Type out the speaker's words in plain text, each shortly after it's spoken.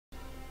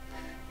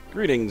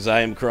Greetings,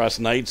 I am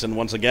CrossKnights, and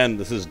once again,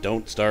 this is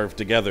Don't Starve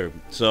Together.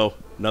 So,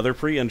 another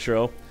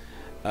pre-intro.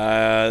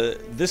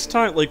 This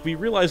time, like we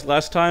realized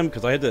last time,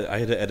 because I had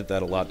to edit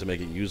that a lot to make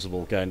it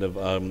usable, kind of.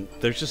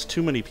 There's just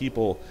too many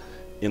people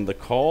in the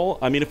call.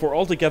 I mean, if we're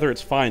all together,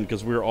 it's fine,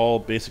 because we're all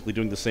basically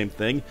doing the same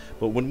thing.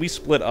 But when we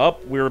split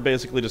up, we were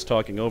basically just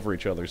talking over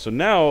each other. So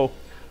now,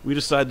 we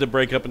decided to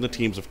break up into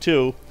teams of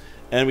two,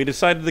 and we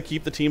decided to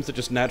keep the teams that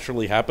just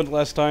naturally happened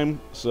last time.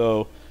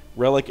 So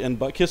Relic and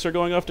Buttkiss are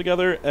going off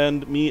together,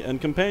 and me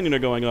and Companion are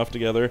going off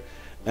together,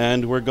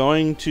 and we're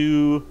going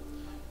to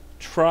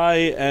try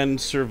and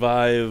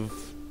survive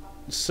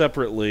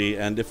separately,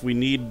 and if we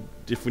need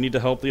to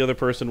help the other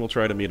person, we'll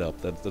try to meet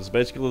up. That's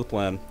basically the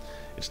plan.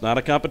 It's not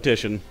a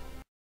competition.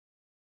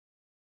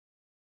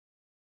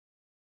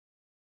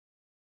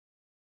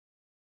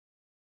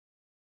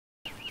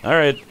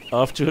 Alright,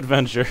 off to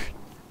adventure.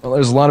 Well,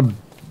 there's a lot of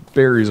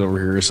berries over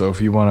here, so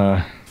if you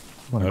wanna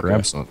Okay.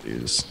 grab some of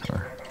these,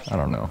 or I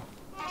don't know.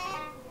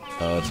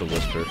 It's a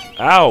whisper.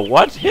 Ow!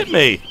 What? Hit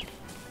me!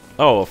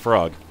 Oh, a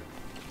frog.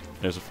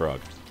 There's a frog.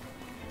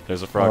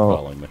 There's a frog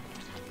following me.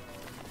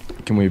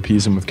 Can we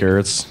appease him with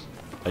carrots?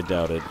 I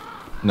doubt it.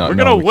 No, We're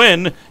gonna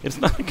win! It's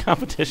not a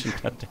competition,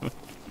 goddammit.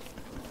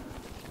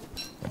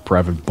 A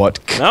private butt.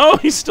 No,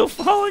 he's still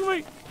following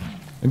me!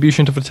 Maybe you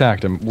shouldn't have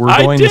attacked him. We're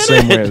I going the did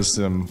same way it! as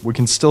them. We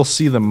can still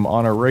see them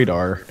on our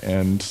radar,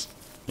 and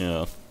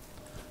Yeah.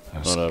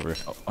 Whatever.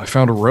 I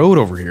found a road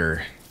over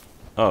here.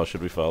 Oh,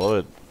 should we follow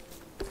it?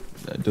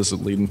 Does it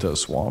lead into a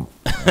swamp?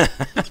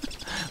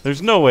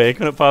 There's no way. I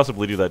couldn't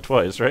possibly do that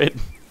twice, right?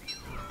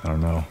 I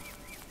don't know.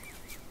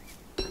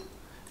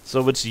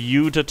 So it's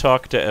you to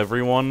talk to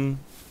everyone?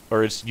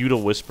 Or it's you to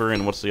whisper,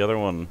 and what's the other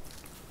one?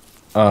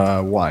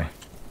 Why?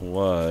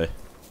 Why?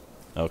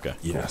 Okay.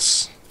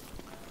 Yes.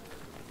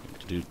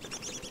 Dude.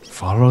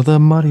 Follow the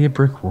muddy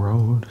brick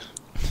road.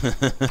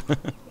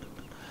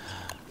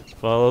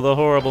 Follow the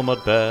horrible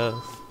mud path.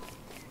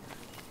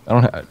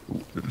 I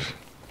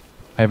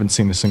haven't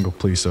seen a single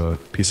piece of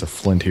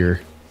flint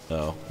here.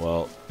 Oh,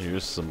 well,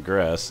 here's some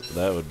grass.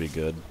 That would be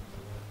good.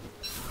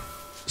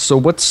 So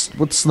what's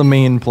the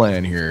main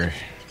plan here?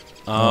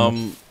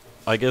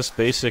 I guess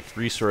basic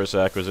resource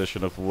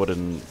acquisition of wood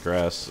and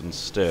grass and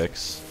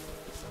sticks.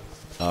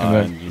 And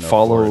then you know,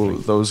 follow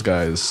foraging. those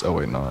guys. Oh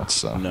wait, no,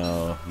 that's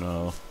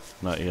No,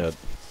 not yet.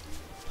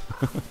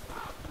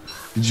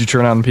 Did you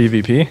turn on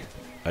PvP?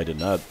 I did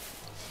not.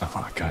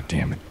 Oh god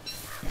damn it!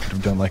 Could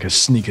have done like a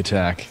sneak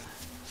attack.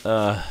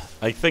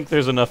 I think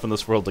there's enough in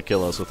this world to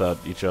kill us without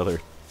each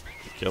other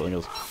killing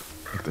us.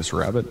 Like this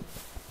rabbit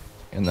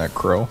and that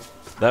crow.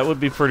 That would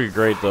be pretty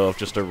great, though, if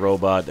just a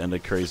robot and a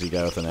crazy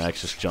guy with an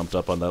axe just jumped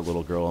up on that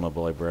little girl and a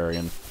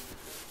librarian.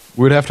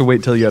 We'd have to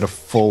wait till you had a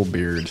full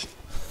beard.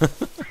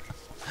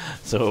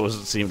 So it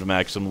seemed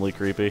maximally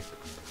creepy.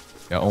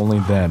 Yeah, only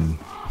then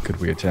could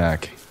we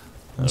attack.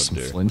 Oh, Some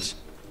dear. flint.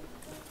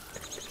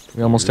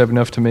 We almost have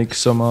enough to make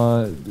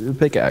some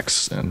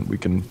pickaxe, and we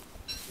can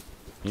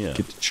Yeah,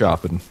 get to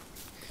chopping.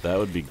 that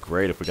would be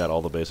great if we got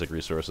all the basic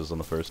resources on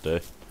the first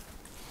day.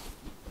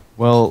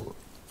 Well,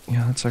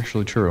 yeah, that's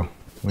actually true.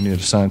 We need a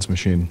science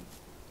machine.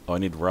 Oh, I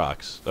need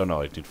rocks. Oh,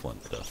 no, I need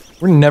flint, though.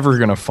 We're never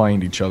gonna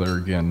find each other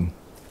again.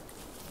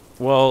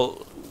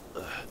 Well,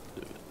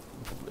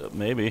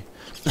 maybe.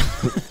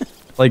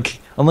 Like,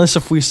 unless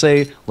if we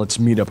say, let's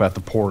meet up at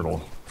the portal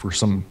for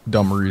some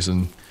dumb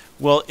reason.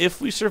 Well, if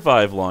we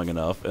survive long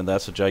enough, and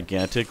that's a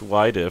gigantic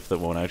wide if that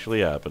won't actually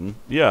happen,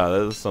 yeah,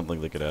 that's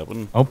something that could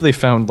happen. I hope they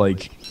found,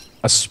 like,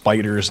 a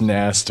spider's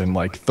nest and,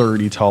 like,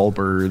 30 tall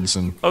birds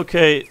and...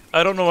 Okay,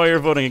 I don't know why you're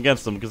voting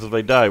against them, because if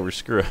they die, we're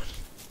screwed.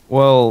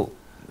 Well,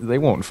 they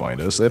won't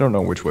find us. They don't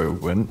know which way we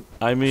went.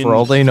 I mean, For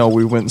all they know,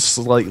 we went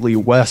slightly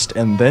west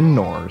and then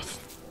north.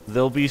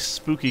 they'll be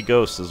spooky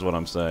ghosts, is what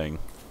I'm saying.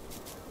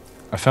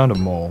 I found a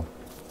mole.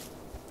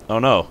 Oh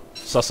no,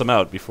 suss him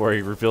out before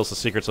he reveals the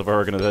secrets of our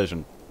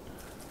organization.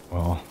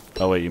 Well,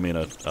 Oh wait, you mean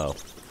a... Oh,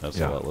 that's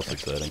Yeah. a lot less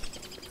exciting.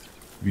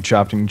 have you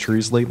chopped any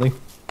trees lately?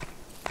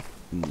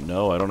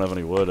 No, I don't have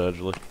any wood,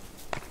 actually.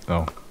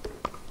 Oh.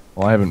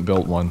 Well, I haven't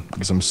built one,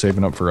 because I'm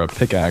saving up for a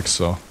pickaxe,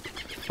 so...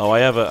 Oh,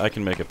 I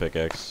can make a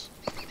pickaxe.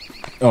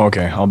 Oh,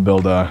 okay. I'll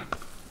build an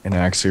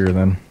axe here,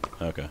 then.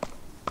 Okay.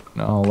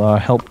 And I'll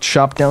help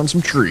chop down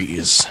some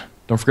trees.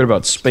 Don't forget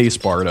about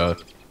spacebar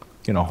to,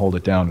 you know, hold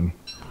it down. And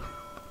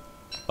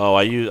Oh,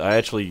 I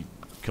actually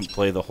can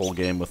play the whole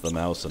game with the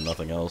mouse and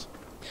nothing else.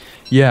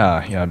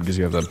 yeah, because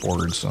you have that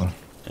board, so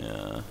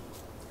Yeah.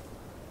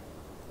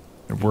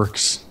 it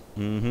works.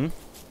 Mm-hmm.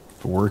 If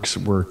it works,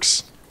 it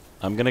works.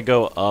 I'm gonna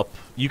go up.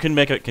 You can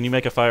make a... Can you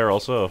make a fire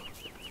also?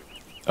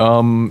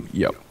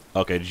 Yep.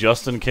 Okay,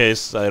 just in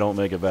case I don't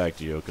make it back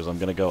to you, because I'm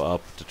gonna go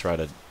up to try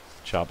to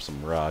chop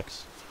some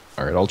rocks.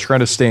 Alright, I'll try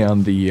to stay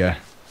on the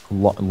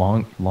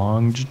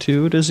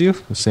longitude as you,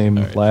 the same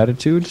Alright.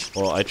 latitude.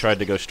 Well, I tried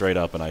to go straight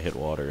up and I hit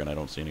water and I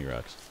don't see any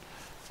rocks.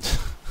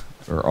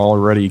 We're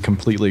already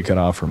completely cut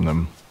off from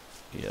them.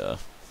 Yeah.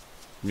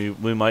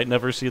 We might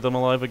never see them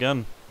alive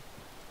again.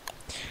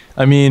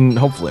 I mean,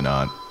 hopefully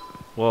not.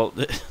 Well,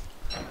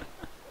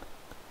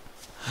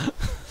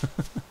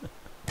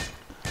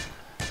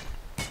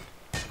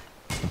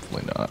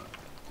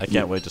 I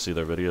can't wait to see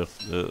their video.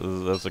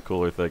 That's the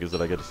cooler thing, is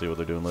that I get to see what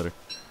they're doing later.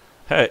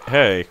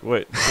 Hey,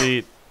 wait,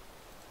 see...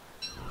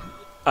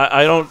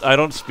 I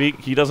don't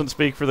speak... He doesn't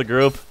speak for the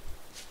group.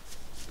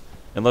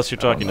 Unless you're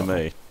talking to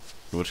me.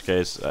 In which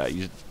case,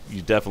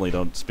 you definitely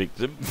don't speak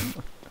to...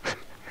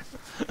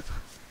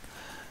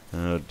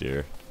 Oh,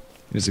 dear.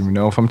 He doesn't even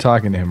know if I'm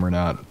talking to him or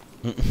not.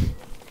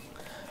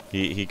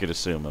 He could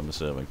assume, I'm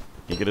assuming.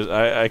 He could.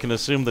 I can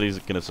assume that he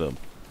can assume.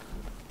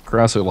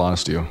 Cross, I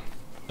lost you.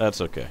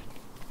 That's okay.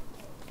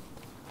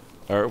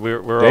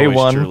 We're Day always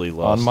one truly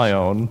lost. on my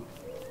own.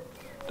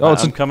 Oh,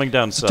 I'm coming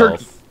down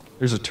south.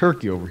 There's a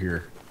turkey over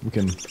here. We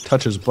can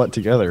touch his butt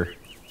together.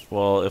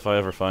 Well, if I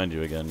ever find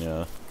you again,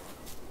 yeah.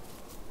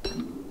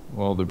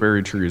 Well, the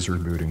berry tree is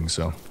rebooting,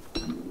 so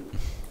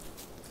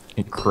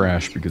it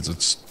crashed because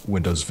it's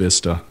Windows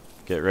Vista.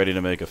 Get ready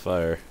to make a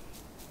fire.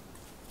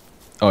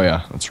 Oh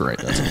yeah, that's right.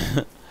 That's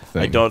a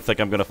thing. I don't think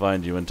I'm gonna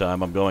find you in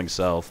time. I'm going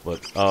south,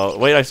 but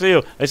wait, I see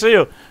you. I see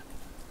you.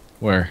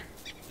 Where?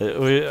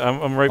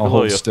 I'm right I'll below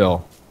hold you.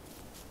 Still.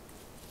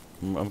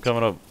 I'm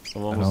coming up.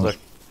 I'm almost there.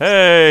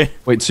 Hey!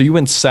 Wait, so you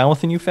went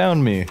south and you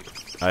found me?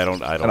 I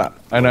don't.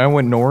 And I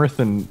went north,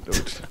 and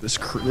this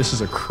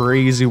is a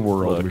crazy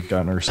world Look. we've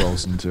gotten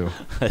ourselves into.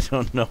 I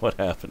don't know what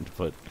happened,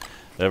 but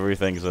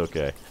everything's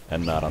okay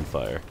and not on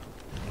fire.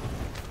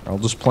 I'll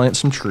just plant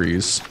some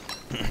trees.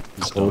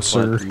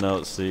 Closer.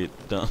 No, see,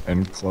 don't.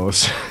 And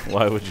closer.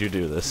 Why would you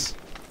do this?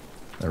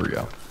 There we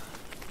go.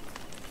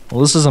 Well,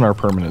 this isn't our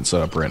permanent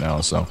setup right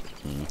now, so.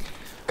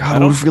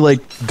 God, what if we,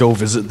 like, go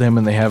visit them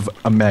and they have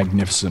a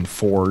magnificent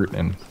fort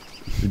and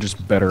they're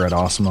just better at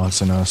Osmonauts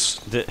than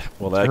us?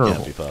 Well, that Terrible.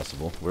 can't be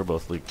possible. We're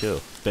both League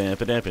 2. Well,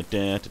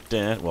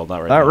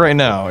 not right now. Not right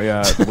now,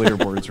 yeah. The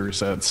leaderboard's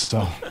reset,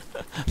 so.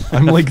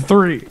 I'm League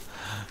 3.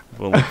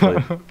 Well,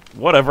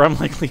 whatever, I'm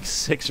like League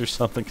 6 or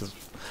something, because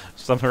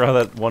somehow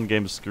that one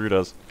game screwed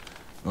us.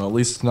 Well, at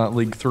least it's not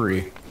League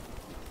 3.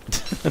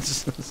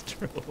 That's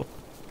true.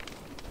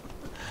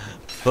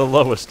 The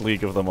lowest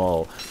league of them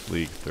all,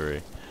 League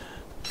 3.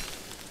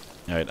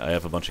 Alright, I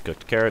have a bunch of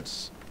cooked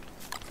carrots.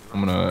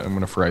 I'm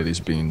gonna fry these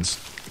beans.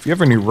 If you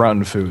ever need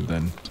rotten food,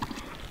 then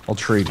I'll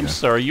trade you. I'm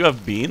sorry, you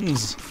have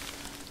beans?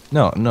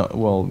 No,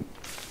 well,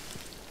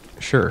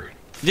 sure.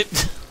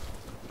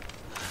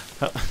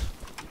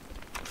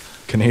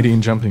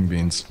 Canadian jumping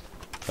beans.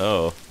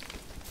 Oh,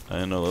 I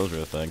didn't know those were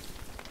a thing.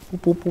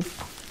 Boop, boop,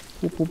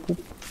 boop. Boop, boop, boop.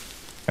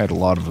 I had a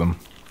lot of them.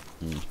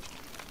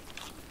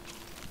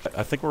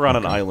 I think we're on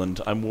an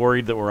island. I'm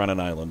worried that we're on an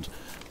island.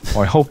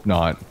 Oh, I hope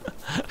not.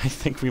 I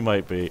think we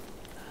might be.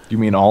 You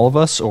mean all of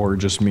us, or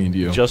just me and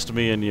you? Just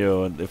me and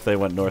you, and if they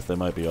went north, they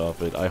might be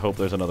off it. I hope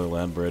there's another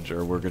land bridge,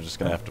 or we're just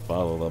gonna have to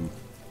follow them.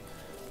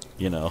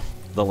 You know,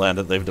 the land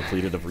that they've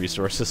depleted of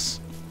resources.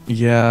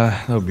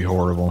 Yeah, that would be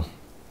horrible.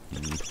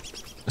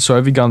 So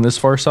have you gone this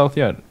far south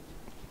yet?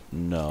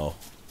 No.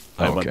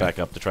 I went back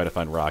up to try to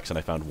find rocks, and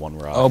I found one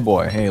rock. Oh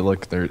boy, hey,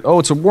 look there. Oh,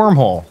 it's a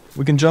wormhole.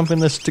 We can jump in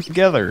this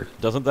together.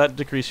 Doesn't that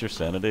decrease your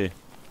sanity?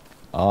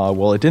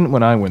 Well, it didn't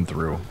when I went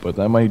through, but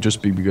that might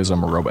just be because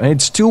I'm a robot. Hey,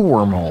 it's 2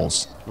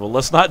 wormholes. Well,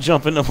 let's not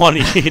jump into one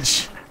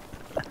each.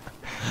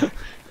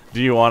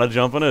 Do you want to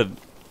jump in it?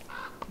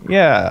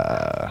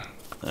 Yeah.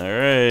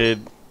 Alright.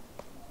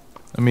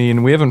 I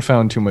mean, we haven't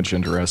found too much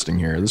interesting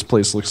here. This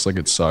place looks like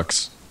it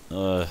sucks.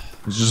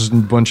 It's just a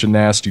bunch of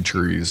nasty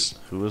trees.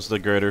 Who is the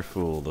greater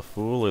fool? The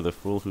fool or the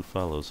fool who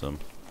follows him?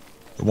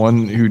 The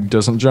one who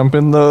doesn't jump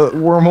in the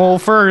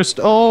wormhole first.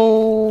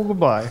 Oh,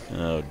 goodbye.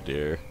 Oh,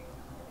 dear.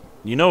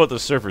 You know what the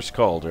server's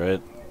called,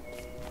 right?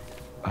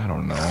 I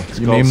don't know. It's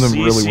you called name them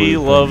CC really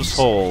weird Loves things.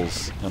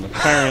 Holes, and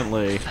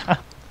apparently...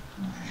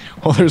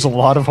 Well, there's a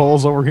lot of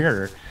holes over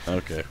here.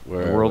 Okay, The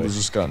world has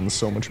just gotten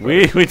so much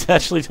better. We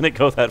actually didn't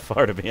go that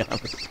far, to be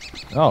honest.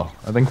 Oh,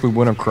 I think we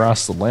went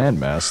across the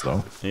landmass,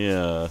 though.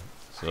 Yeah,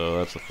 so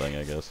that's the thing,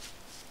 I guess.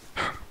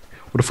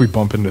 What if we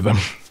bump into them?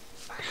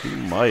 We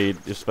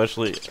might,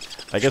 especially...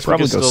 I guess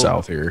Probably we could go still...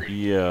 south here.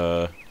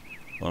 Yeah.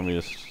 Let me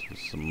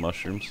just... some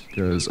mushrooms.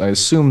 Because I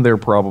assume they're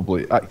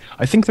probably...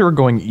 I think they were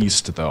going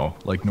east, though.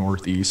 Like,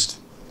 northeast.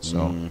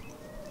 So...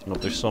 Oh,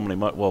 there's so many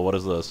well, what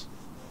is this?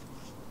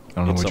 I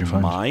don't know what you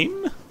find.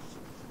 Mine?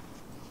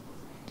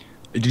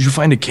 Did you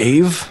find a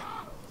cave?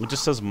 It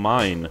just says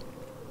mine.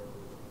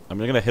 I'm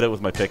gonna hit it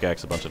with my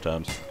pickaxe a bunch of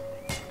times.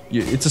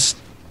 It's a...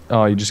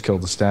 Oh, you just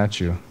killed the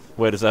statue.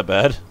 Wait, is that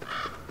bad?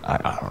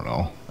 I don't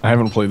know. I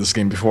haven't played this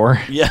game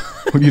before. Yeah.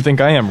 Who do you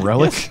think I am,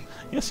 Relic? Yes,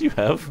 yes you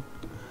have.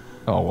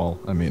 Oh, well,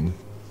 I mean...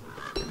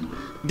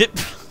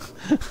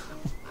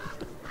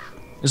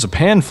 There's a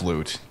pan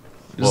flute.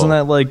 Doesn't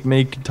that, like,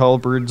 make tall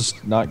birds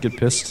not get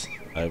pissed?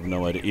 I have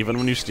no idea. Even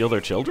when you steal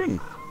their children?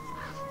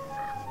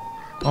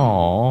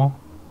 Aww.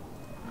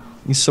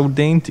 He's so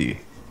dainty.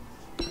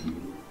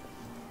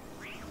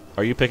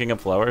 Are you picking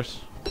up flowers?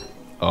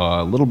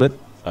 A little bit.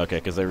 Okay,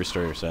 because they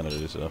restore your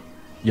sanity, so...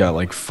 Yeah,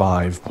 like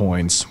 5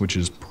 points, which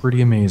is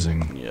pretty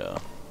amazing. Yeah.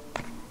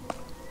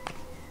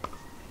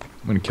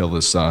 I'm gonna kill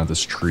this,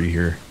 this tree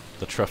here.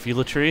 The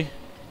Truffula tree?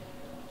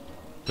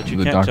 But you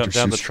The can't Dr. jump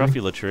down the Seuss tree?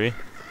 Truffula tree.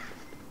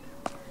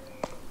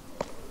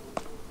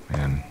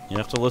 Man. You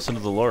have to listen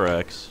to the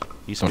Lorax.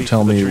 He Don't speaks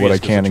tell to the me trees what I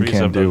 'cause can the and trees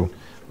can't have no- do.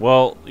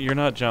 Well, you're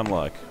not John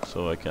Locke,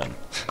 so I can.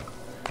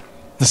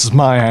 This is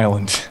my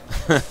island.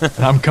 And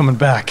I'm coming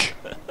back.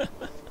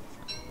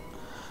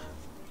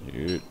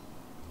 Dude.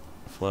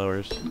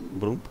 Flowers.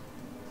 Boom.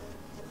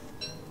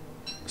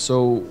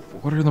 So,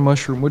 what are the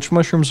mushroom? Which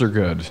mushrooms are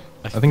good?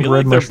 I think feel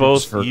red like they're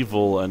mushrooms both are.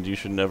 evil, and you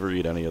should never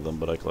eat any of them,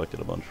 but I collected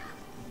a bunch.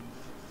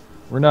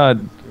 We're not.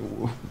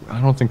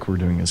 I don't think we're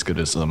doing as good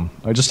as them.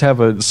 I just have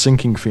a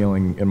sinking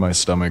feeling in my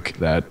stomach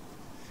that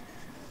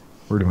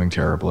we're doing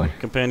terribly.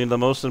 Companion, the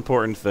most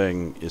important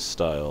thing is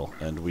style,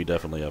 and we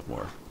definitely have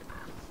more.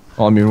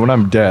 Well, I mean, when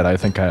I'm dead, I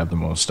think I have the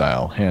most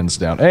style, hands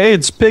down. Hey,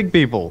 it's pig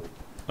people!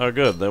 Oh,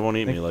 good. They won't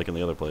eat me like in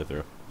the other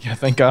playthrough. Yeah,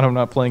 thank God I'm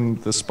not playing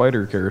the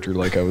spider character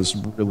like I was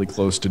really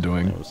close to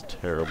doing. That was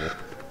terrible.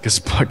 Because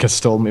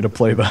Buckus told me to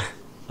play the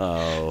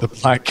Oh. the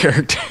black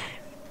character.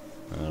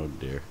 Oh,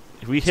 dear.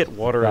 We hit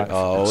water. Right.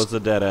 Oh, it's a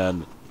dead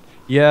end.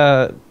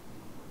 Yeah.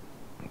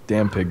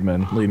 Damn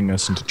pigmen, leading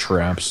us into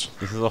traps.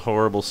 This is a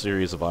horrible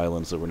series of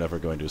islands that we're never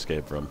going to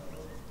escape from.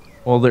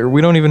 Well,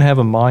 we don't even have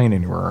a mine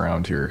anywhere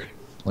around here.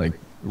 Like,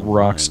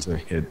 rocks to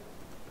hit.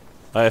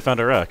 I found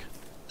a rock.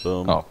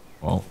 Boom. Oh,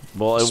 well.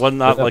 Well, it was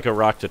not like a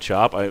rock to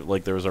chop.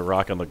 Like there was a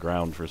rock on the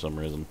ground for some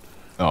reason.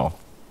 Oh.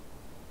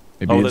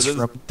 Maybe Oh, it's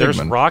from there's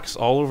pigmen. rocks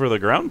all over the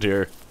ground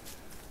here.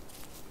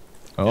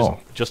 Oh.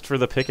 Just for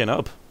the picking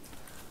up.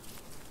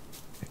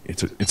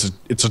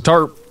 It's a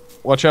tarp.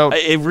 Watch out.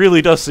 It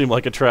really does seem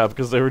like a trap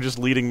because they were just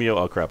leading me.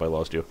 Oh crap! I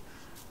lost you.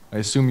 I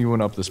assume you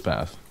went up this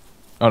path.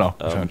 Oh no.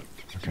 I found it.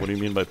 Okay. What do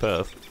you mean by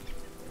path?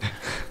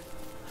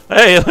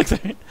 Hey, look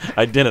there.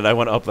 I didn't. I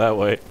went up that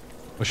way.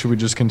 Well, should we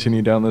just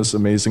continue down this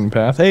amazing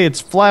path? Hey,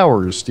 it's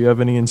flowers. Do you have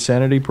any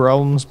insanity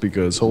problems?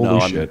 Because holy No,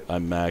 shit.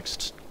 I'm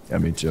maxed. Yeah,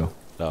 me too.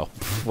 No.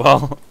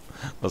 Well,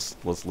 let's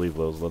leave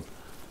those then.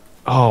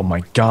 Oh my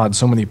god,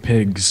 so many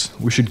pigs.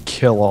 We should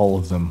kill all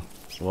of them.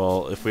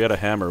 Well, if we had a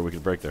hammer, we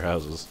could break their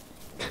houses.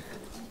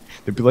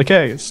 They'd be like,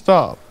 hey,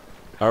 stop.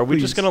 Are we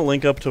just Please. gonna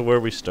link up to where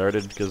we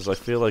started? Because I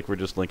feel like we're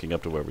just linking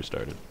up to where we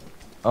started.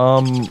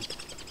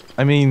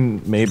 I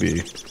mean,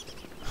 maybe.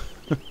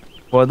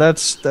 Well,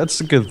 that's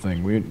a good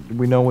thing.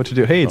 We know what to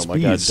do. Hey, it's Oh my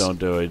bees. god, don't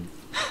do it.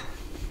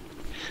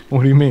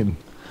 What do you mean?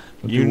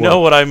 You know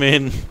what I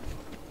mean.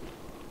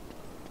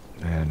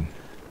 Man.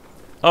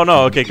 Oh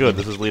no, okay, good.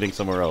 This is leading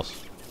somewhere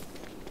else.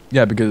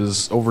 Yeah,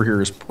 because over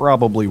here is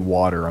probably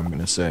water, I'm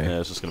gonna say. Yeah,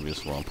 it's just gonna be a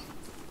swamp.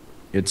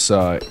 It's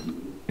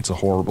a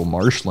horrible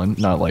marshland,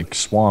 not like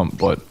swamp,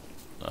 but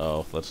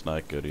Oh, that's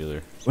not good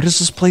either. what is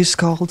this place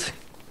called?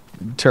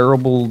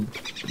 Terrible,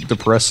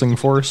 depressing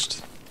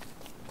forest?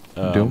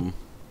 Doom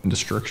and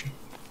destruction.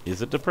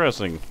 Is it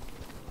depressing?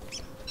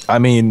 I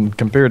mean,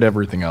 compared to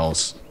everything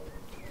else,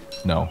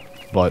 no.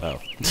 But Oh.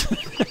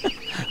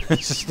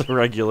 It's just the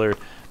regular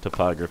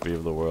topography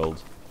of the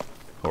world.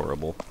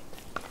 Horrible.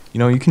 you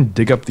know, you can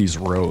dig up these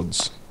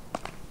roads.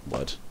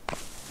 What?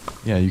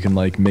 Yeah, you can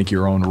like make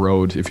your own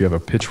road if you have a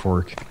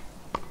pitchfork.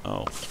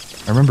 Oh.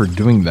 I remember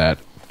doing that.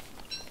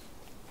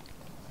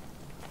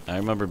 I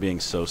remember being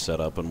so set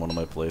up in one of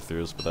my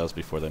playthroughs, but that was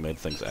before they made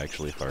things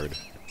actually hard.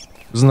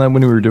 Wasn't that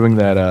when we were doing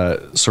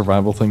that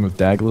survival thing with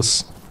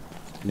Douglas?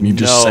 And you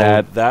just No,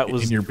 sat that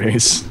was in your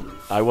base.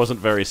 I wasn't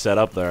very set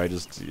up there. I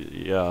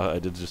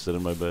did just sit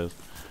in my base.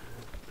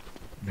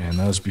 Man,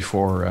 that was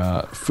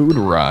before food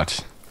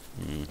rot.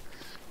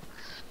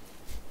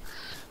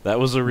 That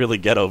was a really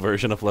ghetto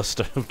version of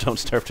Don't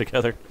Starve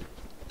Together.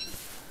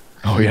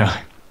 Oh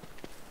yeah.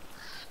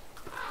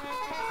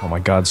 Oh my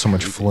god, so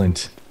much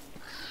flint.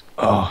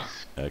 Oh.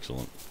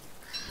 Excellent.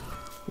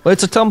 Well,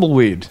 it's a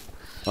tumbleweed.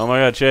 Oh my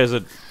god, chase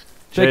it.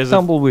 Take Chase it.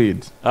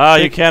 tumbleweed. Ah,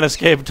 you can't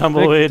escape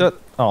tumbleweed.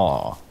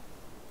 Aw.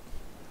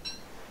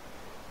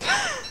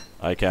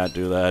 I can't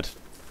do that.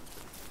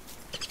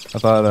 I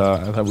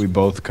thought we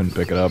both couldn't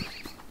pick it up.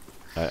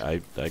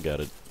 I got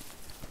it.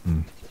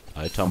 Hmm.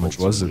 I How tumbled much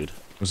was some it?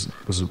 weed.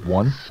 Was it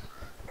one?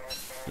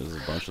 There's a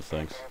bunch of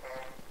things.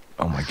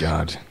 Oh my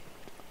god.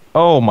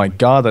 Oh my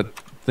god, that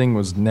thing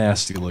was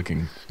nasty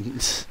looking.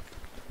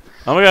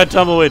 Oh my god,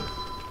 tumbleweed!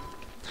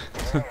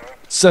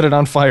 Set it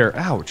on fire.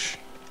 Ouch.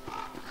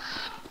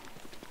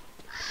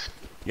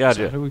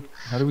 Gotcha. So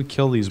how do we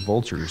kill these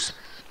vultures?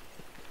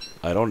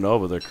 I don't know,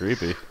 but they're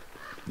creepy.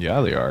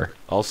 Yeah, they are.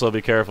 Also,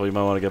 be careful. You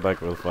might want to get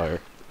back with fire.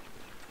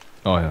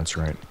 Oh, yeah, that's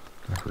right.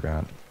 I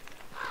forgot.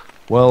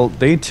 Well,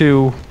 day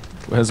 2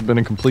 has been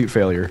a complete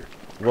failure.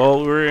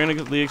 Well, we're in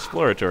the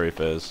exploratory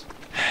phase.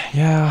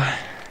 Yeah.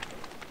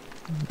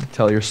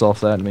 Tell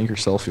yourself that and make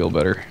yourself feel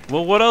better.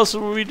 Well, what else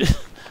would we do?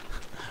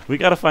 We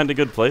gotta find a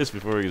good place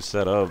before we get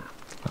set up.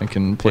 I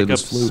can play Pick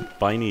this up flute.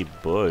 spiny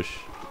bush.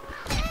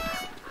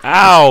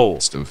 Ow!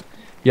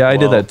 Yeah, I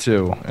did Whoa. that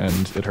too,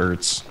 and it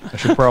hurts. I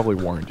should probably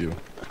warn you.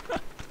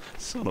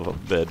 Son of a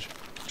bitch.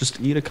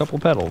 Just eat a couple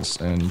petals,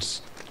 and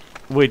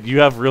Wait, you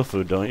have real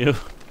food, don't you?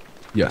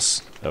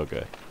 yes,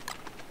 Okay.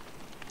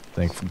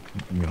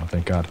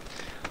 thank God.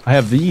 I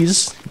have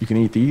these. You can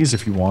eat these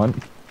if you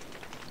want.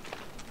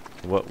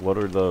 What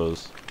are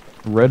those?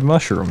 Red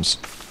mushrooms.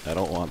 I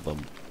don't want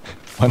them.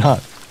 Why not?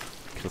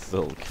 'cause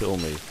they'll kill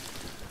me.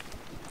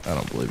 I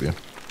don't believe you.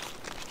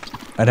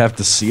 I'd have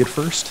to see it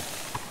first.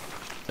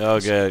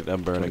 Okay,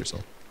 I'm burning.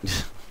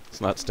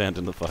 Let's not stand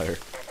in the fire.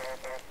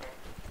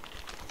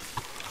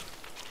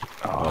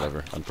 Oh.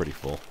 Whatever, I'm pretty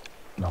full.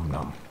 Nom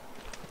nom.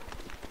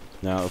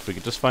 Now, if we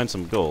could just find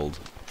some gold.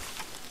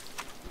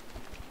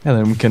 And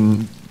then we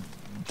can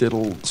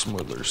diddle some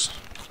withers.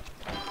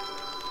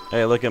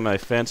 Hey, look at my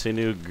fancy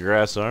new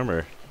grass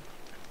armor.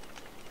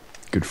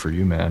 Good for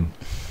you, man.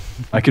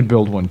 I could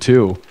build one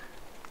too.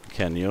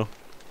 Can you?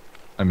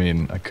 I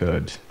mean, I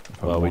could.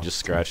 Well, we just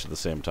scratched at the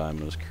same time.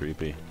 It was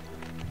creepy.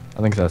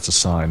 I think that's a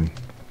sign.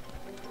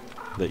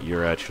 That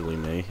you're actually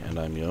me, and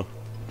I'm you.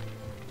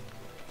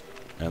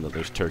 And that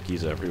there's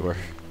turkeys everywhere.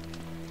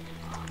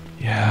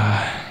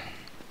 Yeah.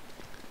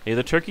 Hey,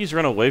 the turkeys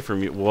run away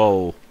from you.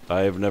 Whoa,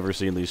 I have never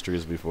seen these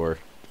trees before.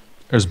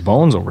 There's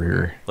bones over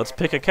here. Let's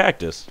pick a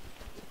cactus.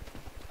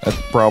 That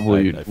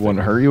probably I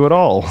wouldn't hurt you at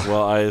all.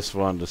 Well, I just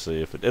wanted to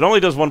see if it only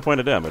does 1 point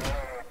of damage.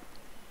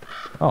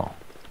 Oh.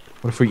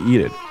 What if we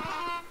eat it?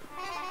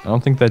 I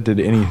don't think that did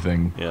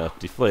anything. Yeah,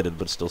 deflated,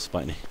 but still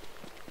spiny.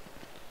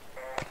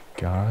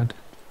 God.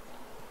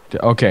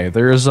 Okay,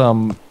 there's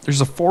a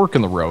fork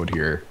in the road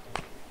here.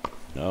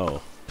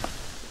 No.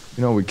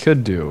 You know what we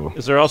could do?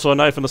 Is there also a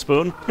knife and a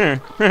spoon?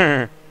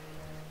 God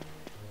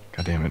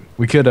damn it.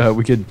 We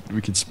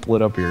could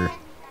split up here.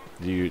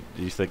 Do you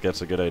think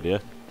that's a good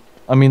idea?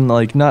 I mean,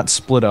 like, not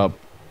split up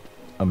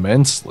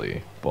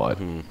immensely, but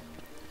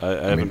I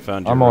haven't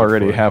found your I'm road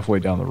already for it. halfway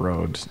down the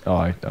road.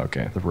 Oh,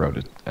 okay, the road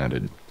had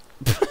ended.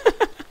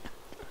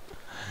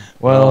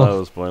 Well, that Well,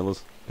 was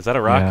pointless. Is that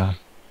a rock? yeah,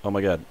 Oh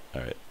my god.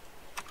 Alright.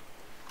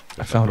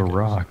 I found a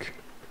rock.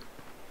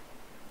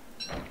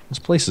 This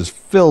place is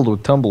filled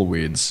with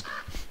tumbleweeds.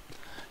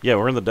 Yeah,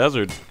 we're in the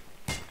desert.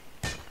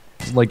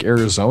 It's like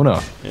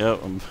Arizona.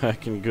 Yep, I'm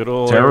back in good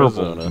old Terrible.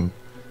 Arizona. And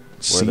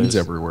there's- seeds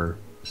everywhere.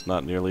 It's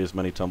not nearly as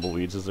many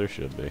tumbleweeds as there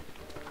should be.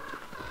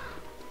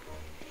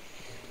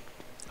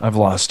 I've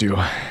lost you.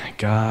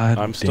 God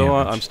I'm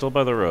damn it. still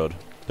by the road.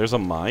 There's a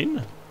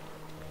mine?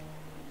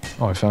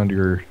 Oh, I found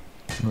your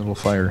little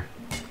fire.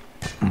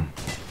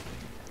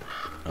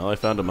 Well, I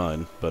found a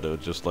mine, but it was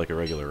just like a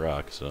regular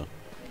rock, so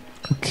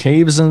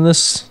Caves in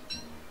this?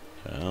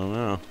 I don't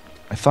know.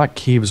 I thought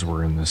caves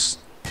were in this.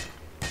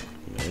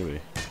 Maybe.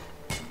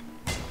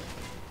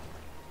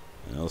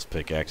 Well, this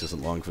pickaxe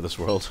isn't long for this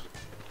world.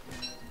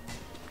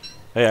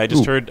 Hey, I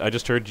just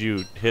heard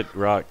you hit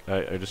rock.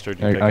 I just heard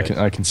you pickaxe.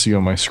 I can see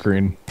on my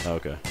screen.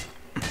 Okay.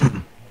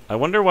 I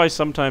wonder why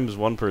sometimes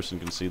one person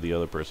can see the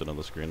other person on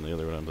the screen, and the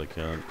other one like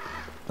can't.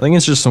 I think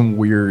it's just some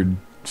weird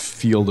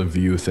field of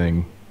view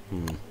thing.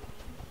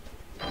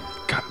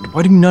 God,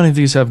 why do none of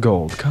these have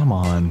gold? Come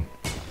on.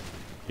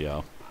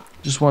 Yeah.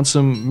 Just want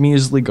some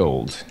measly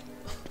gold.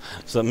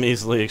 Some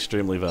measly,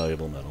 extremely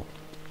valuable metal.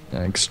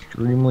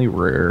 Extremely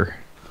rare.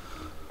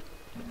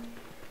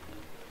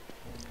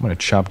 I'm gonna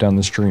chop down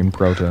this tree in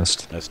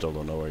protest. I still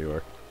don't know where you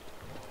are.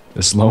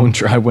 This lone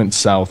tree. I went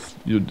south.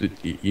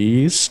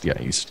 East?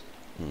 Yeah, east.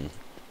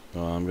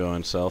 Well, I'm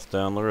going south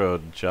down the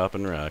road,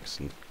 chopping rocks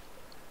and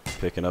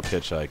picking up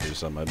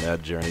hitchhikers on my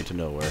mad journey to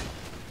nowhere.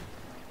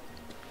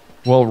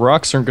 Well,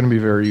 rocks aren't gonna be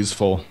very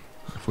useful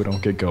if we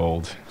don't get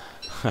gold.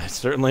 I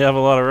certainly have a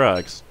lot of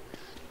rocks.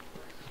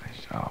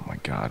 Oh my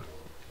god.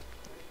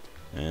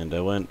 And I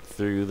went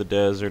through the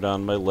desert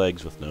on my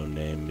legs with no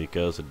name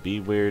because it'd be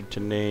weird to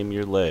name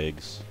your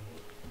legs.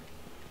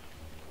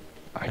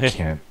 I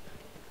can't.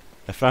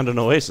 I found an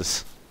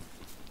oasis.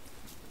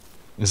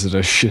 Is it a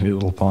shitty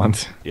little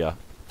pond? Yeah.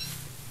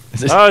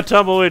 Is it- Oh,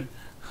 tumbleweed!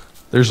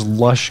 There's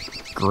lush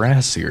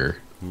grass here.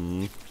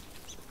 Hmm.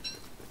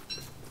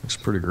 Looks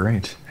pretty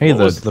great. Hey,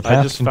 What the path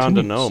I just found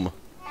a continues. gnome.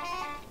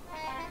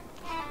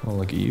 Oh,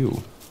 look at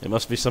you. It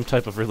must be some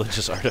type of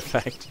religious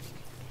artifact.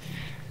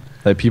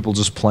 That people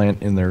just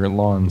plant in their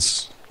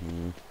lawns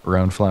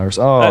around flowers.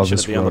 Oh, That this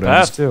shouldn't be on road the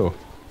ends path. too.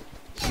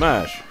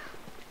 Smash!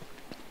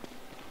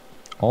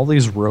 All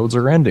these roads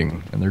are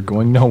ending, and they're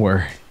going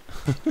nowhere.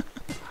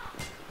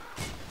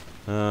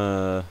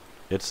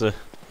 It's a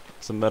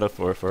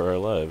metaphor for our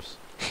lives.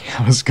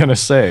 I was gonna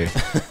say.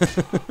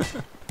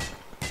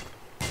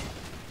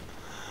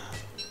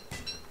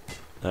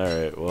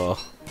 Alright, well,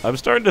 I'm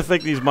starting to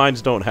think these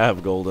mines don't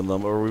have gold in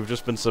them, or we've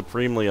just been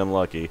supremely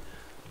unlucky.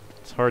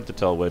 It's hard to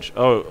tell which.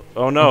 Oh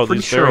no, I'm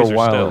pretty these sure berries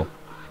are still.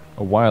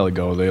 a while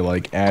ago they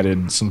like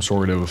added some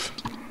sort of.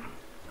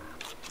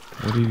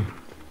 What are you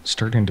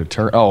starting to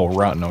turn? Oh,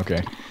 rotten.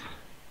 Okay.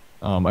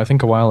 I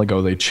think a while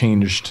ago they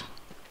changed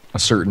a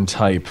certain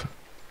type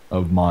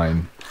of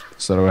mine,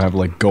 so that it would have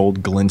like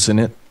gold glints in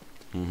it.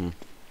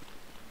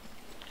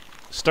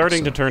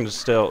 Starting to turn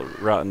stale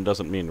rotten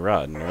doesn't mean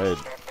rotten, right?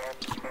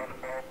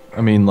 I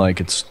mean, like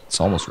it's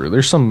almost real.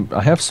 There's some.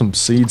 I have some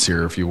seeds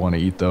here if you want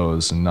to eat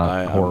those and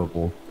not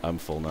horrible. I'm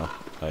full now.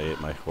 I ate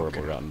my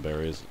horrible rotten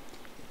berries.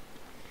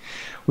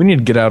 We need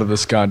to get out of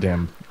this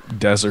goddamn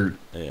desert.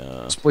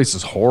 Yeah. This place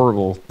is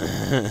horrible.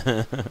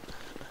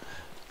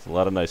 It's a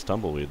lot of nice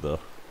tumbleweed, though.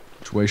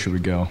 Which way should we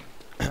go?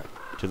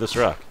 To this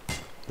rock.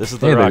 This is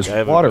the Hey, rock. there's I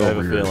have water a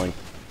over here. feeling.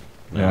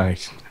 No. Yeah,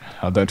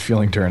 How'd that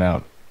feeling turn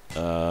out?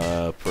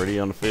 Pretty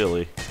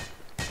unfeely.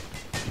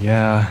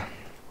 Yeah,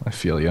 I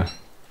feel ya.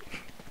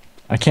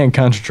 I can't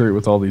concentrate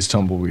with all these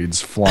tumbleweeds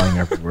flying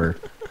everywhere.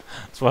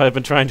 That's why I've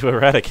been trying to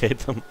eradicate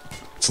them.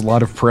 It's a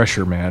lot of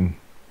pressure, man.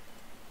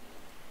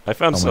 I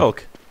found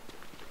silk.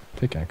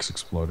 Pickaxe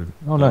exploded.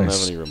 Oh, I nice. don't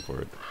have any room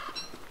for it.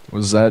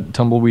 Was that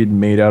tumbleweed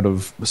made out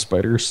of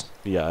spiders?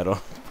 Yeah, I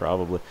don't.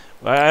 Probably.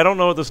 I don't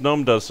know what this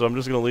gnome does, so I'm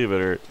just gonna leave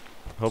it. Or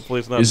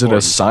hopefully it's not. Is it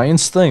a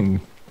science thing?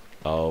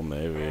 Oh,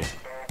 maybe.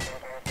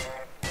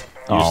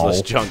 Oh.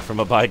 Useless junk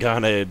from a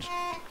bygone age.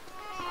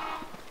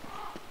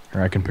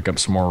 Here, I can pick up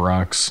some more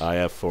rocks. I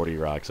have 40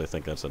 rocks. I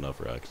think that's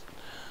enough rocks.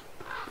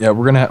 Yeah,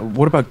 we're gonna.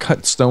 What about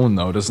cut stone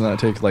though? Doesn't that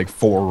take like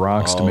 4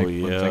 rocks to make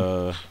one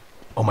thing?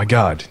 Oh my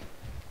god!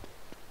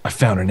 I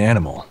found an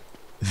animal.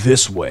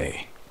 This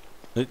way.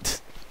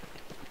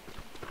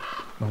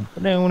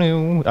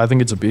 No. I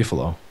think it's a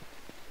beefalo.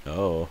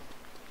 Oh.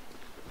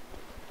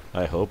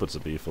 I hope it's a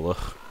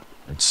beefalo.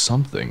 It's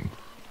something.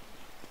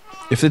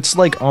 If it's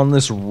like on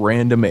this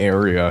random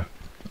area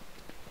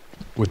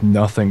with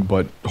nothing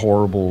but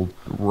horrible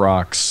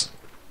rocks,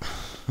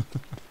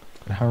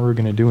 how are we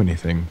gonna do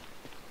anything?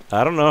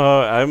 I don't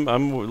know. I'm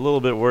a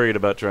little bit worried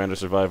about trying to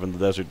survive in the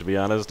desert, to be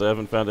honest. I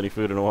haven't found any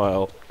food in a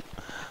while.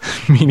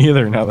 Me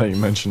neither, now that you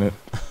mention it.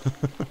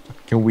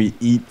 Can we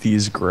eat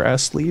these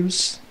grass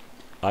leaves?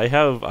 I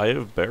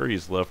have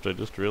berries left. I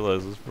just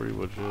realized that's pretty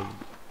much it.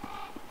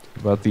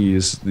 What about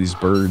these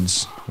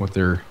birds with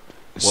their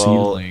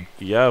seedling?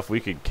 Yeah, if we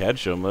could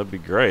catch them, that'd be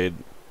great.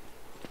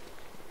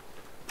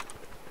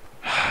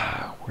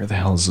 Where the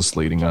hell is this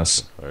leading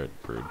us? Alright,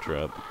 bird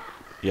trap.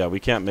 Yeah, we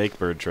can't make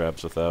bird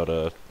traps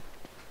without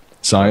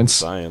Science?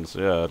 Science,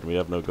 yeah, we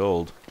have no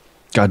gold.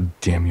 God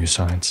damn you,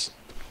 science.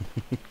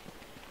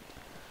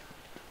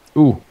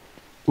 Ooh.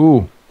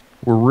 Ooh.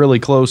 We're really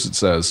close, it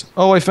says.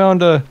 Oh, I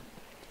found a...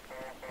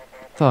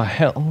 The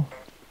hell?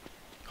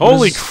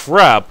 Holy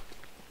crap!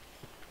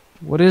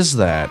 What is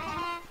that?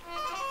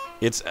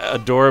 It's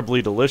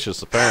adorably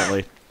delicious,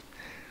 apparently.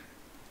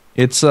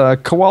 It's a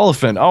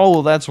koalefant.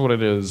 Oh, that's what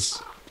it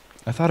is.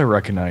 I thought I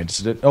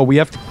recognized it. Oh, we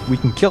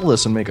can kill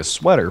this and make a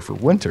sweater for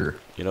winter.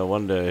 You know,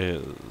 one day...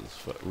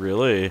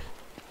 Really?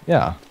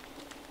 Yeah.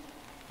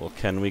 Well,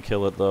 can we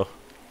kill it, though?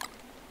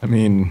 I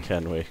mean...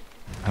 Can we?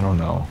 I don't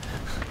know.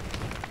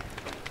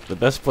 The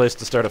best place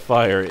to start a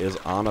fire is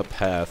on a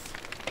path.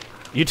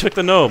 You took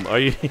the gnome, are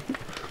you?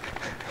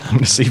 I'm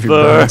gonna see if he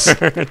burns.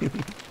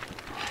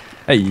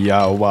 Hey,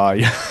 yo,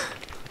 why?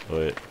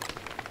 Wait.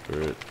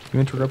 You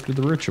interrupted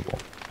the ritual.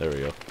 There we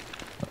go.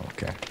 Oh,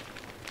 okay.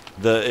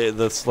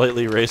 The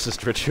slightly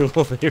racist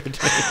ritual that you're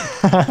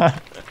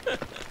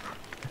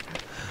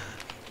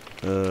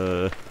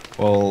doing.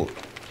 Well,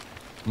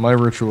 my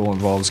ritual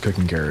involves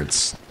cooking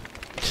carrots.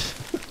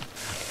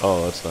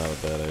 Oh, that's not a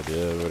bad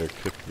idea. I better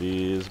cook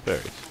these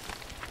berries.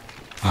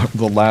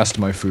 The last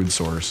of my food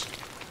source.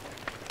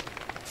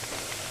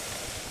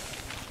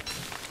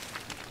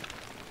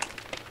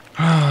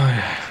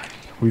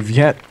 We've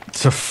yet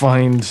to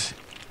find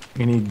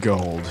any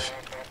gold.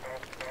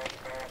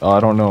 I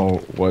don't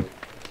know what.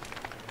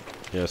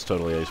 Yeah, it's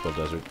totally Icebell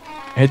Desert.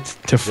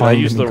 I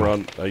used the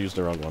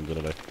wrong one,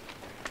 didn't I?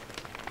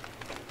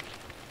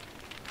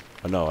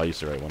 Oh, no, I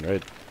used the right one,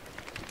 right?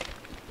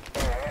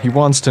 He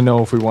wants to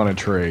know if we want to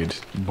trade,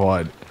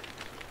 but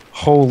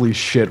holy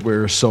shit,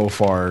 we're so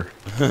far.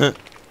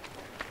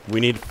 We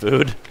need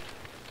food.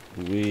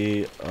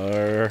 We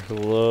are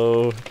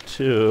low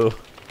too.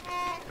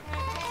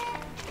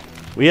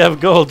 We have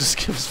gold, just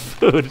give us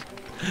food.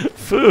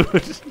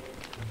 Food!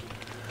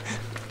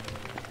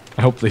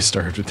 I hope they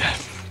starve to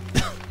death.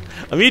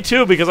 Me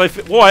too, because I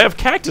have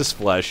cactus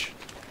flesh.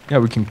 Yeah,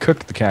 we can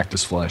cook the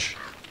cactus flesh.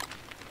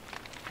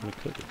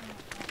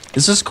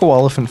 Is this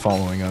koalefant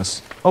following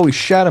us? Oh, he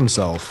shat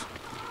himself.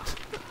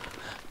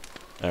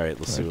 Alright,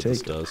 let's see what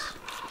this does.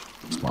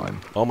 It's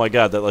fine. Oh my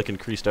god, that like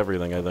increased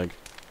everything, I think.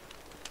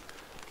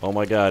 Oh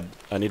my god,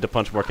 I need to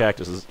punch more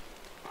cactuses.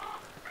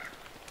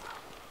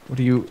 What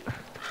do you...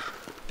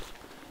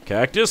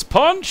 Cactus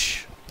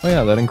punch! Oh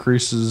yeah, that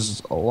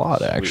increases a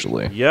lot,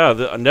 actually.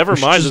 Yeah, never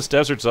mind, this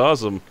desert's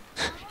awesome.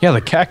 Yeah,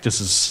 the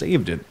cactuses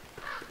saved it.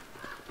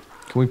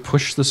 Can we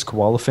push this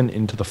koalefant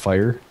into the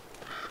fire?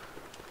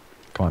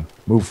 Come on,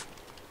 move.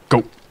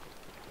 Go!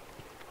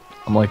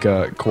 I'm like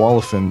a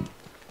koalefant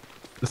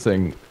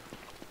thing.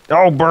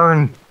 Oh,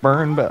 burn!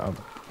 Burn! I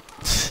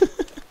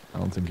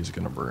don't think he's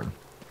gonna burn.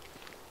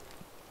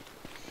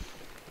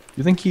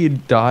 You think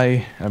he'd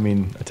die? I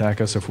mean,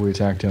 attack us if we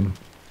attacked him?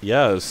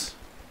 Yes.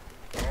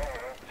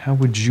 How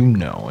would you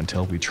know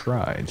until we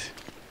tried?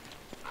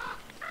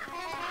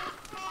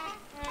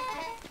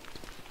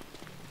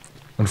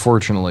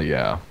 Unfortunately,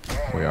 yeah,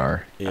 we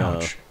are. Yeah.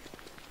 Ouch.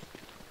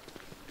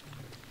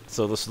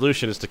 So the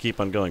solution is to keep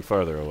on going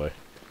farther away.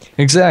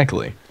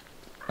 Exactly.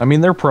 I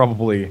mean, they're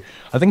probably...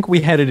 I think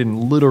we headed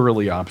in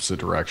literally opposite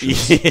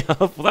directions. Yeah,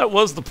 well, that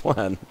was the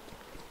plan.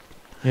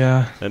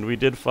 Yeah. And we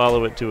did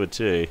follow it to a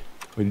T.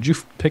 Wait, did you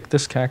pick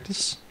this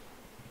cactus?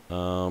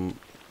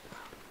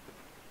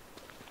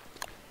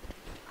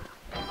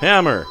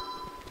 Hammer!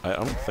 I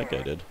don't think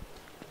I did.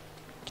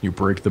 Can you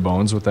break the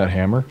bones with that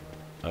hammer?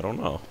 I don't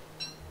know.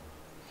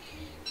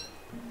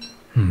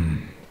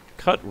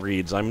 Cut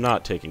reeds. I'm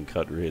not taking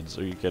cut reeds.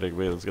 Are you kidding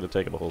me? That's gonna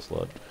take up a whole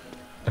slot.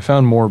 I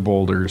found more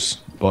boulders,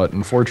 but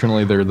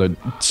unfortunately they're the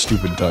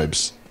stupid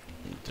types.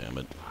 Damn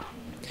it.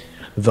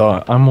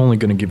 I'm only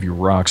gonna give you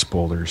rocks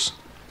boulders.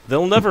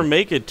 They'll never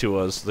make it to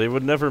us. They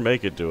would never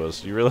make it to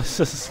us. You realize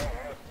this?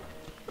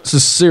 This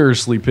is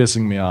seriously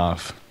pissing me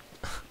off.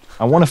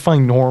 I want to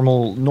find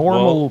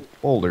normal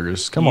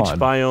boulders. Come on. Each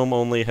biome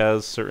only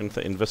has certain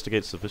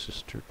investigate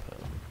suspicious true.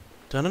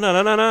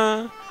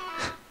 Da-na-na-na-na-na!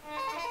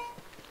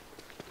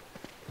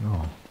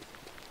 Oh.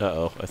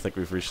 Uh-oh, I think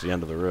we've reached the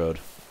end of the road.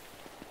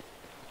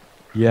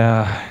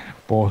 Yeah,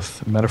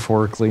 both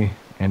metaphorically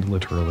and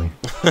literally.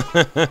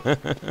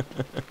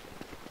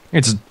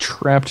 It's a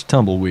trapped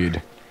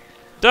tumbleweed.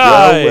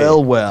 Die!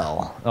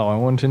 Well. Oh, I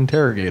want to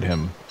interrogate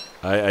him.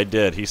 I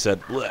did. He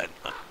said, "Bleh,"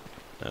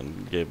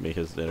 and gave me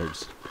his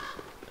innards.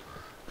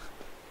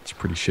 It's a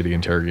pretty shitty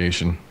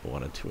interrogation. I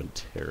wanted to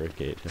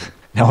interrogate him.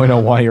 Now I know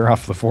why you're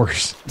off the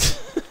force.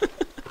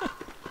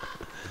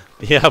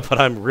 Yeah, but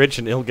I'm rich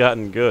in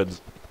ill-gotten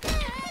goods.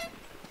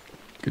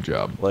 Good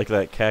job. Like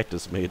that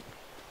cactus meat.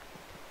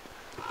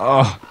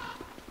 Oh,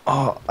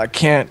 I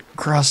can't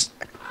cross.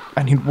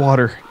 I need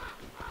water.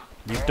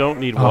 You don't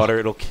need water,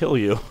 it'll kill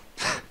you.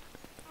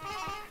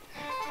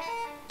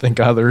 Thank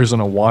God there isn't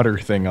a water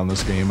thing on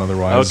this game,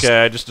 otherwise...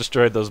 Okay, I just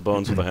destroyed those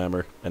bones with a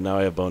hammer, and now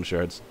I have bone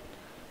shards.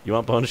 You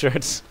want bone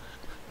shards?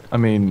 I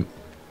mean,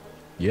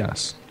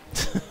 yes.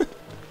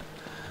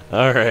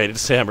 Alright,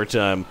 it's hammer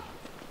time.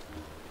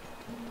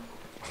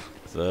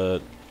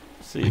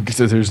 See.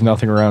 There's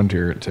nothing around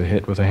here to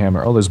hit with a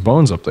hammer. Oh, there's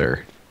bones up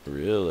there.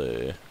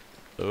 Really?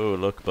 Oh,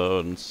 look,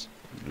 bones.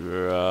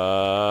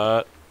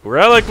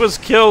 Relic was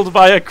killed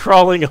by a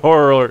crawling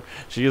horror.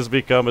 She has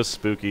become a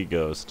spooky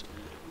ghost.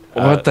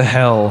 What the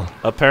hell?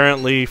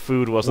 Apparently,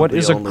 food wasn't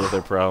the only of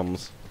their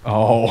problems.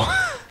 Oh.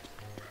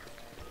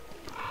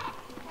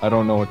 I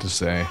don't know what to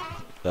say.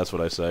 That's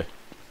what I say.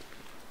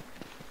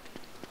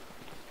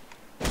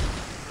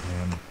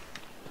 Man.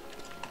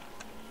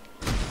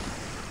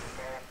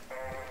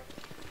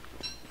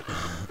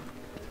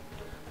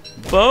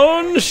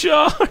 Bone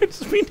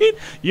shards! We need...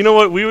 You know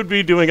what? We would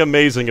be doing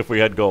amazing if we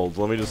had gold.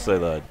 Let me just say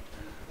that.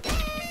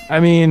 I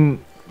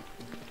mean...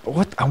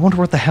 What? I wonder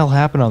what the hell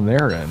happened on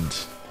their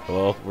end.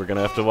 Well, we're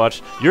gonna have to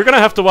watch... You're gonna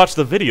have to watch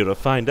the video to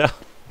find out.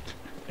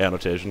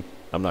 Annotation.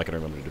 I'm not gonna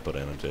remember to put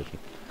annotation.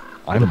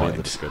 I It'll be might. in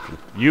the description.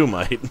 You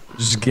might.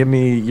 Just give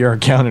me your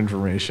account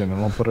information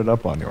and I'll put it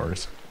up on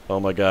yours. Oh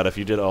my god, if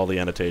you did all the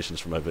annotations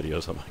for my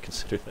videos, I might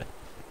consider that.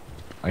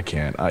 I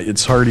can't.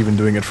 It's hard even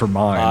doing it for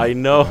mine. I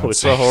know,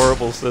 it's a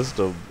horrible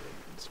system.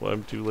 That's why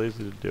I'm too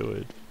lazy to do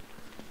it.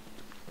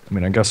 I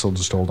mean, I guess I'll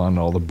just hold on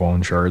to all the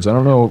bone shards. I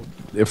don't know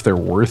if they're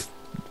worth...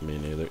 Me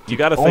neither. You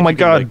gotta think oh my you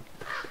can god! make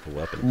a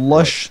weapon.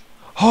 Lush...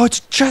 Oh, it's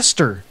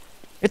Chester!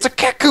 It's a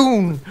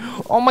cocoon!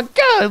 Oh my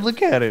god,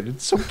 look at it.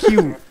 It's so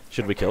cute.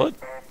 Should we kill it?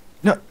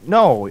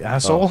 No,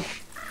 asshole.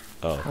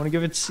 Oh. I want to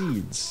give it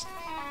seeds.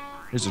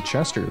 There's a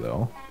Chester,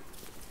 though.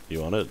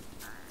 You want it?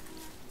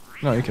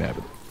 No, you can have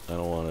it. I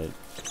don't want it.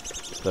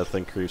 That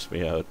thing creeps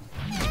me out.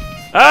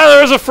 Ah,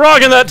 there was a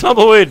frog in that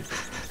tumbleweed!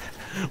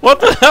 What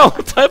the hell?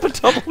 What type of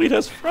tumbleweed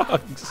has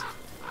frogs?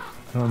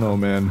 I don't know,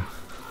 man.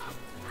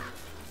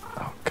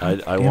 Oh,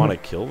 god I want to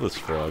kill this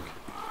frog.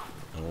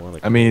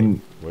 I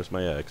mean... Where's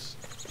my axe?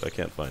 I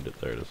can't find it.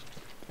 There it is.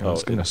 I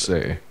was gonna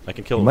say... I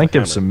can kill it him might with a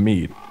give some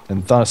meat,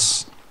 and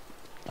thus...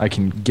 I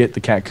can get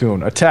the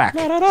cocoon. Attack!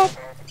 Okay.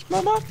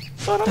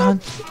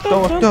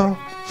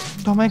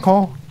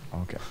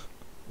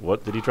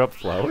 What? Did he drop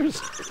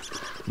flowers?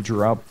 You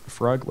drop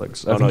frog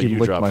legs. Oh, I think no, he you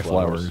licked dropped my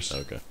flowers.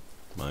 flowers. Okay.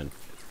 Mine.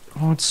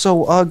 Oh, it's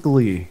so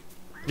ugly.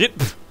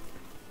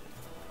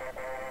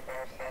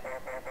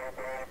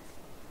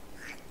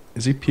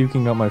 Is he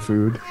puking up my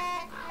food?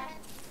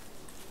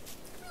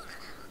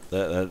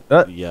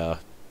 Yeah.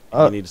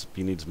 He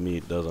needs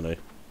meat, doesn't he?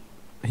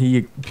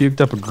 He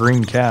puked up a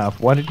green cap.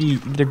 Why did he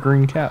eat a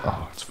green cap?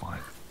 Oh, it's fine.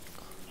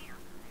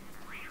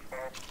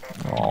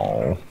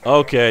 Oh.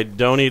 Okay,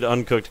 don't eat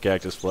uncooked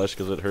cactus flesh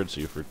because it hurts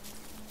you for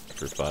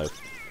 5.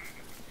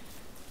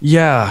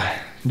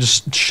 Yeah,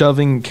 just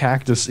shoving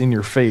cactus in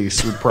your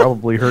face would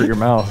probably hurt your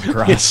mouth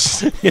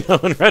across. You know,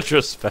 in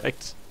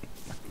retrospect.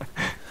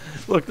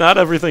 Look, not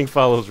everything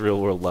follows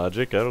real-world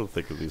logic. I don't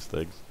think of these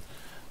things.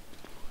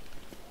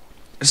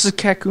 Is this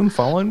cocoon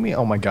following me?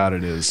 Oh my god,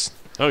 it is.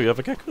 Oh, you have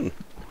a cocoon.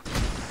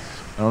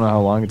 I don't know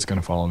how long it's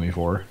gonna follow me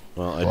for.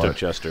 Well, I took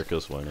Chester,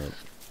 because why not?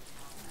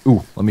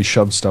 Ooh, let me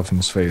shove stuff in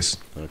his face.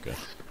 Okay.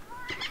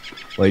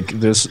 Like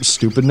this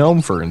stupid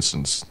gnome, for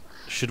instance.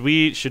 Should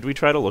we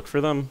try to look for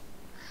them?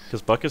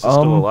 Because Buttkiss is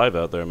still alive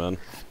out there, man.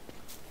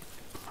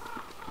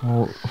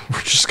 Well,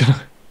 we're just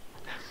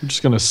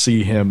gonna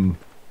see him.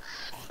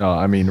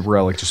 I mean,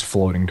 Relic just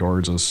floating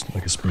towards us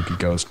like a spooky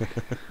ghost.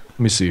 Let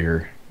me see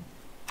here.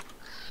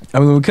 I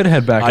mean, we could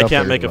head back up there. I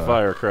can't make a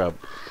fire crab.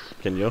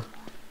 Can you?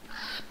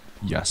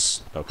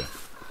 Yes. Okay.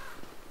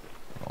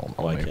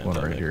 I'll make one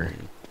right here.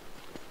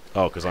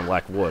 Oh, because I'm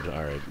lack wood.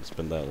 Alright, it's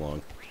been that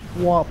long.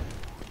 Whop.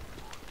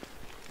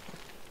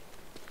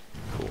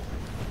 Cool.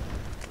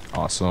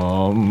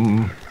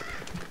 Awesome.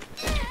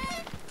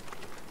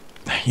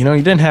 You know,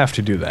 you didn't have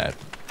to do that.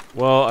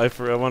 Well, I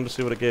wanted to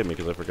see what it gave me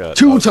because I forgot.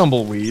 2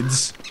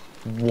 tumbleweeds.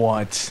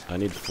 What? I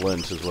need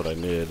flint is what I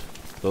need.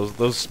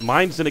 Those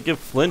mines didn't give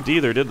flint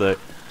either, did they?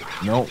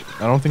 No,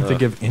 I don't think they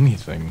give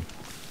anything.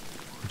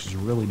 Which is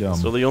really dumb.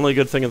 So the only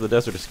good thing in the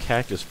desert is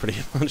cactus, pretty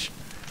much.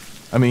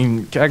 I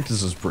mean,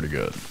 cactus is pretty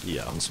good.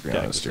 Yeah, let's be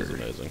cactus honest here. is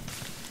amazing.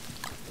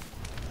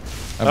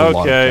 I have a lot of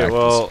Okay, cactus.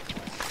 well...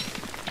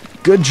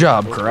 Good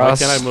job, Why Cross.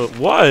 can't I move?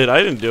 What?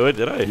 I didn't do it,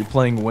 did I? Are you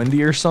playing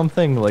Windy or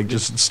something? Like,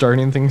 just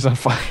starting things on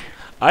fire?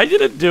 I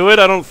didn't do it,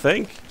 I don't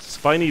think.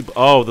 Spiny...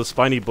 Oh, the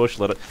spiny bush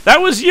let it...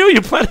 That was you!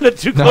 You planted it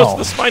too close to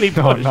the spiny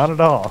bush! No, not at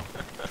all.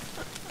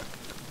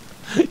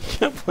 You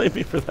can't blame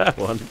me for that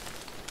one.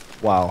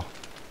 Wow.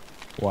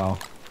 Wow.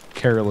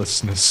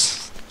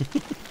 Carelessness.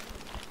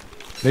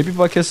 Maybe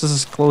Buttkiss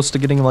is close to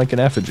getting, like, an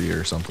effigy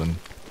or something.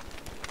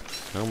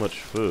 How much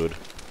food?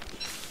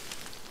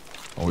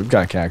 Oh, we've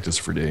got cactus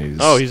for days.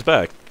 Oh, he's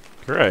back.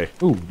 Hooray.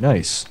 Ooh,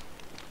 nice.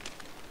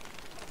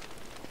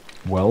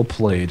 Well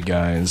played,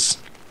 guys.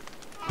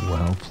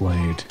 Well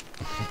played.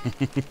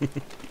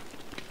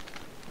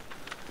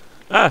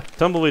 Ah,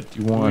 tumbleweed. Do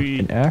you want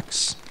an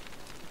axe?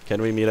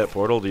 Can we meet at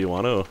Portal? Do you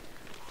want to?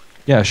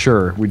 Yeah,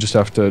 sure. We just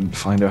have to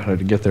find out how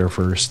to get there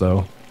first,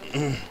 though.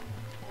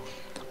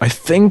 I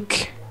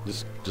think...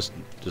 Just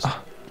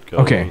go.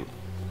 Okay.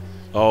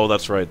 Oh,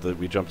 that's right.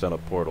 We jumped down a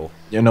portal.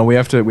 Yeah, no, we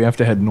have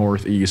to head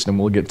northeast, and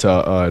we'll get to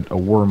a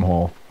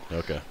wormhole.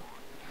 Okay.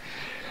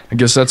 I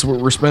guess that's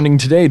what we're spending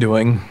today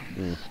doing.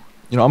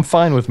 You know, I'm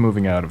fine with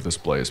moving out of this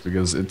place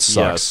because it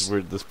sucks.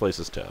 Yes, this place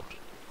is tapped.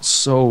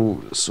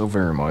 So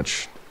very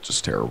much.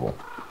 Just terrible.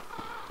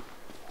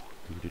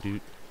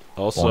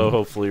 Also,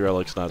 hopefully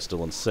Relic's not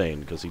still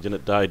insane, because he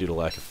didn't die due to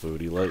lack of food.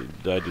 He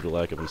died due to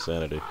lack of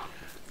insanity.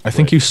 I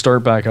think you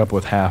start back up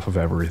with half of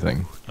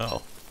everything.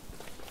 Oh.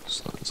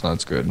 So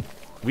that's good.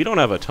 We don't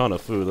have a ton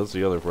of food. That's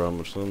the other problem.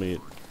 Which let me...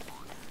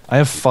 I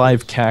have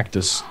 5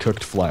 cactus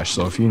cooked flesh,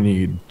 so if you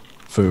need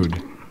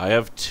food... I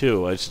have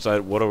 2. I just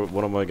decided, what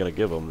am I going to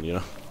give them, you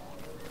know?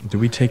 Do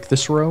we take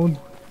this road?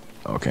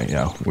 Okay,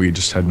 yeah. We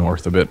just head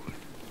north a bit.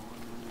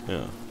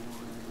 Yeah.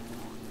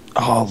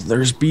 Oh,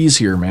 there's bees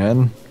here,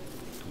 man.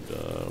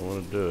 I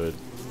want to do it.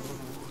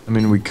 I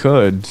mean, we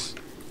could.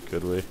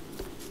 Could we?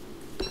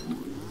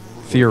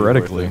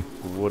 Theoretically.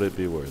 Would it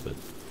be worth it?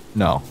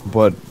 No,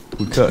 but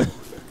we could.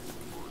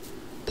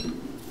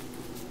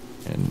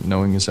 And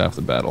knowing is half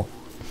the battle.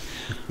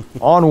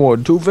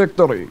 Onward to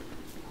victory!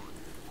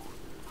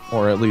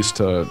 Or at least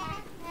to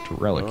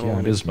Relic. Yeah,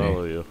 it is me.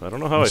 You. I don't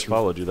know how I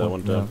followed you that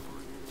one time.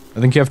 I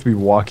think you have to be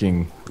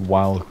walking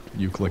while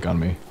you click on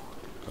me.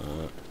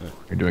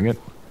 You're doing it?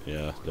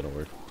 Yeah, didn't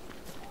work.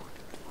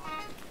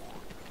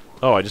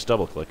 Oh, I just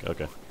double click.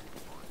 Okay.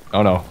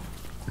 Oh no.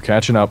 You're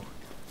catching up.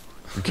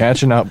 You're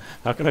catching up.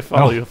 How can I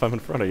follow you if I'm in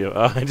front of you?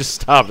 I just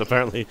stopped.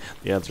 Apparently,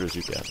 the answer is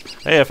you can't.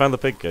 Hey, I found the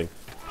pig king.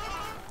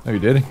 Oh, you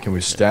did? Can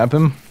we stab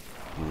him?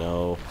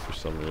 No, for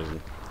some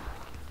reason.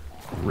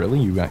 Really?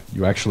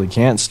 You actually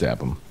can't stab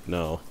him?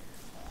 No.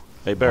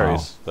 Hey, berries.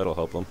 Wow. That'll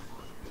help them.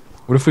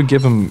 What if we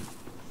give him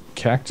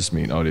cactus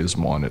meat? Oh, he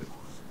doesn't want it.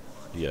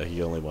 Yeah,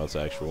 he only wants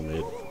actual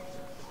meat.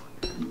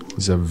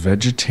 He's a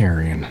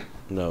vegetarian.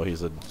 No,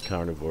 he's a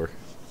carnivore.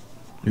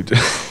 You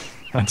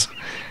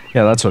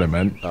that's what I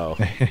meant. Oh.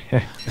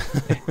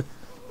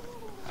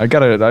 I've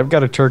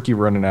got a turkey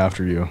running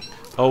after you.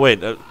 Oh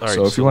wait. All right.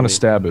 So if you want to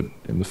stab it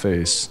in the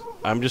face,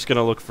 I'm just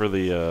gonna look for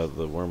the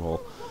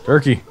wormhole.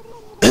 turkey.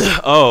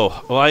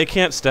 Oh, well I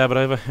can't stab it.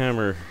 I have a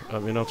hammer. I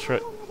mean, I'll try.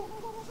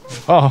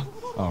 Oh.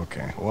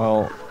 Okay.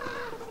 Well.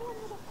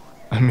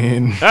 I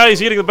mean. Ah,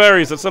 he's eating the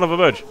berries. That son of a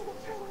bitch.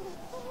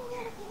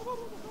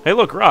 Hey,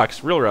 look,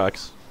 rocks. Real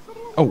rocks.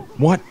 Oh,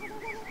 what?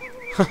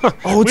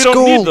 Oh, it's we don't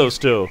gold. need those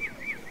two.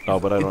 Oh,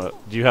 but I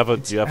don't. Do you have a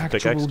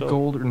pickaxe still?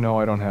 Gold or no?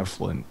 I don't have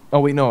flint. Oh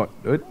wait, no.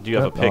 Do you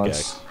have a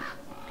pickaxe?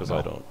 Because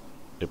I don't.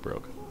 It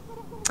broke.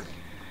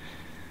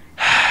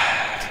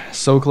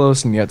 So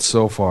close and yet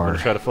so I'm far. gonna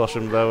try to flush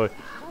him that way.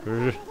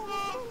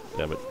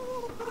 Damn it!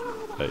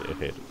 I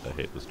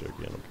hate this turkey.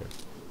 I don't care.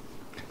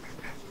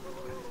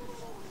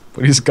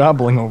 But he's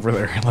gobbling over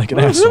there like an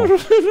asshole.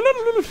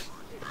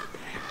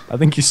 I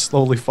think he's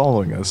slowly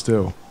following us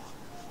too.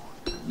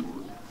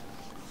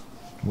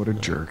 What a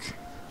jerk.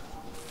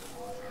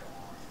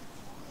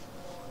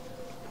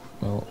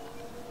 Well,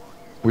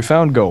 we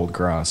found gold,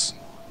 Cross.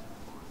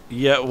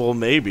 Yeah, well,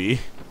 maybe.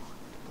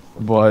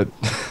 But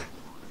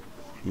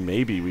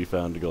Maybe we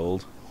found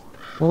gold.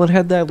 well, it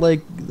had that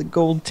like the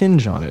gold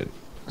tinge on it.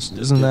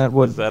 Isn't that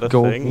what Is that a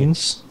gold thing?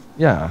 means?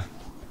 Yeah,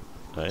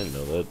 I didn't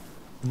know that.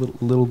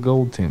 little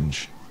gold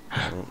tinge.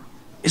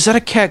 Is that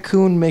a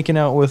raccoon making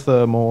out with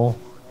a mole?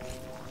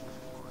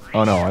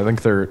 Oh no, I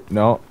think they're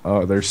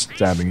they're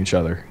stabbing each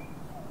other.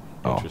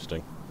 Oh.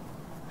 Interesting.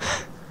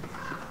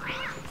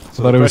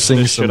 I thought I was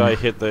seeing Should some. I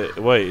hit the...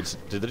 Wait,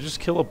 did they just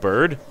kill a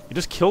bird? You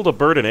just killed a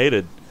bird and ate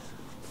it.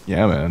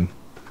 Yeah, man.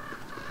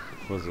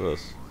 What's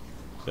this?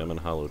 Examine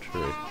hollow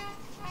tree.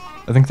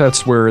 I think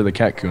that's where the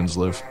catcoons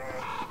live.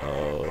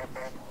 Oh.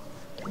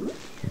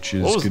 Which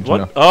is good to what?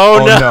 know.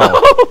 Oh,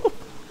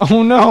 no!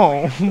 Oh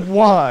no!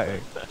 Why?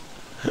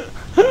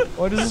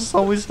 Why does this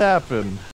always happen?